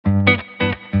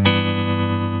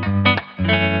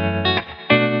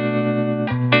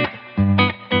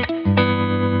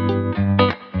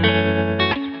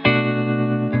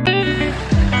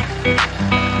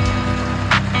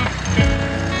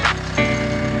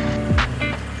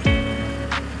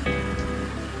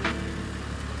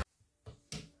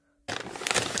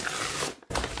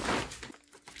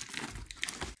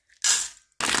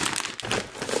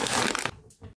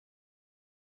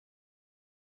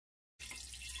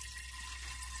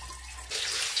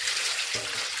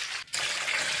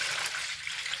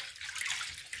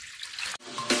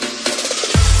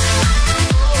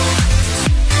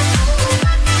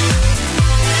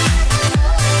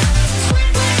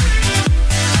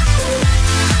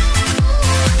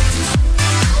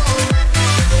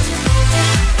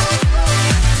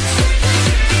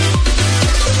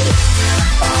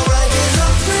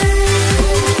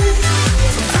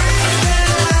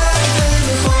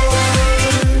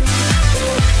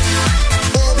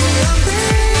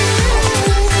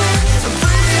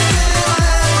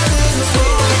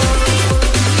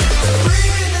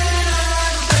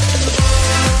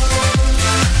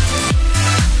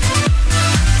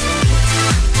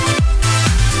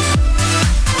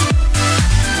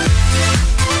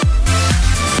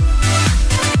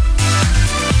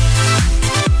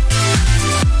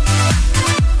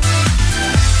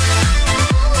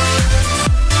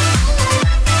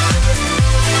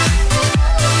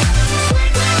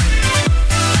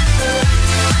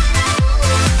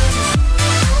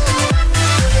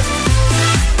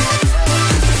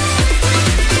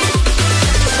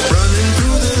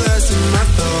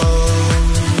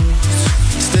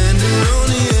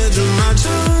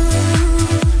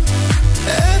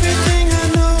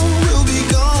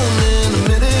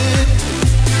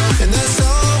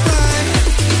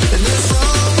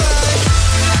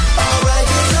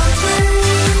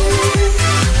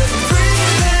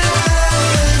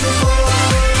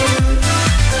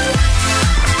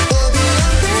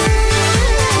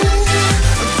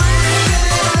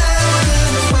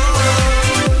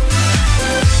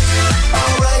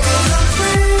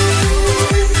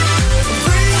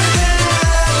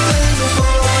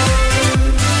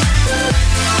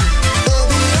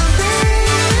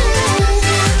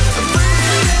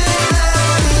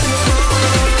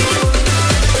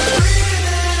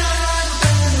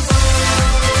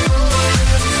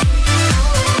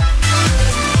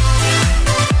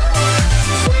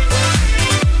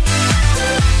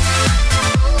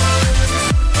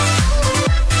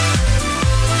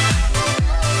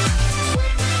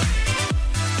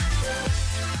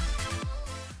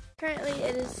currently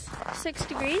it is 6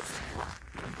 degrees.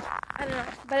 I don't know,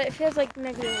 but it feels like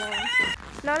 -1.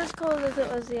 Not as cold as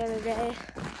it was the other day.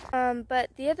 But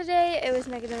the other day it was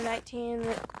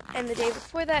 -19, and the day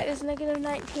before that it was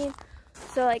 -19.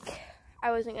 So like,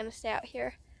 I wasn't gonna stay out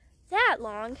here that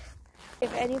long.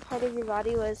 If any part of your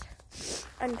body was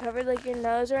uncovered, like your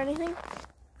nose or anything,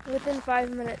 within 5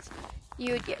 minutes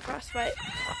you would get frostbite.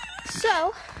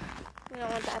 So we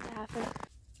don't want that to happen.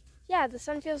 Yeah, the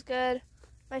sun feels good.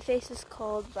 My face is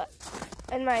cold,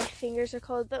 and my fingers are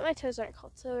cold, but my toes aren't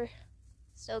cold, so we're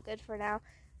still good for now.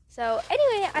 So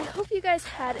anyway, I hope you guys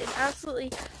had an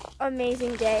absolutely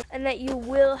amazing day, and that you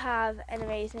will have an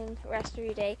amazing rest of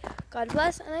your day. God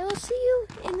bless, and I will see you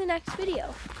in the next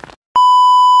video.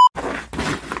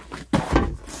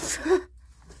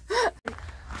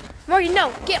 Morgan,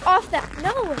 no, get off that,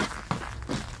 no!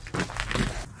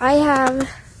 I have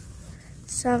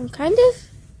some kind of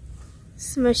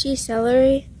smushy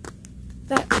celery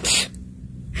that,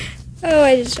 oh,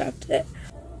 I just dropped it.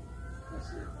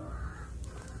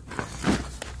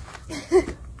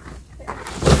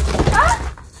 Ah!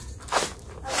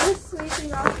 I was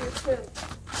sweeping off your food.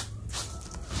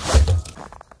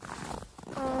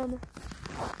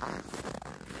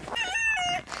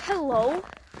 Hello,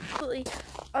 absolutely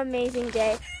amazing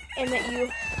day, and that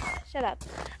you, shut up,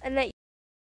 and that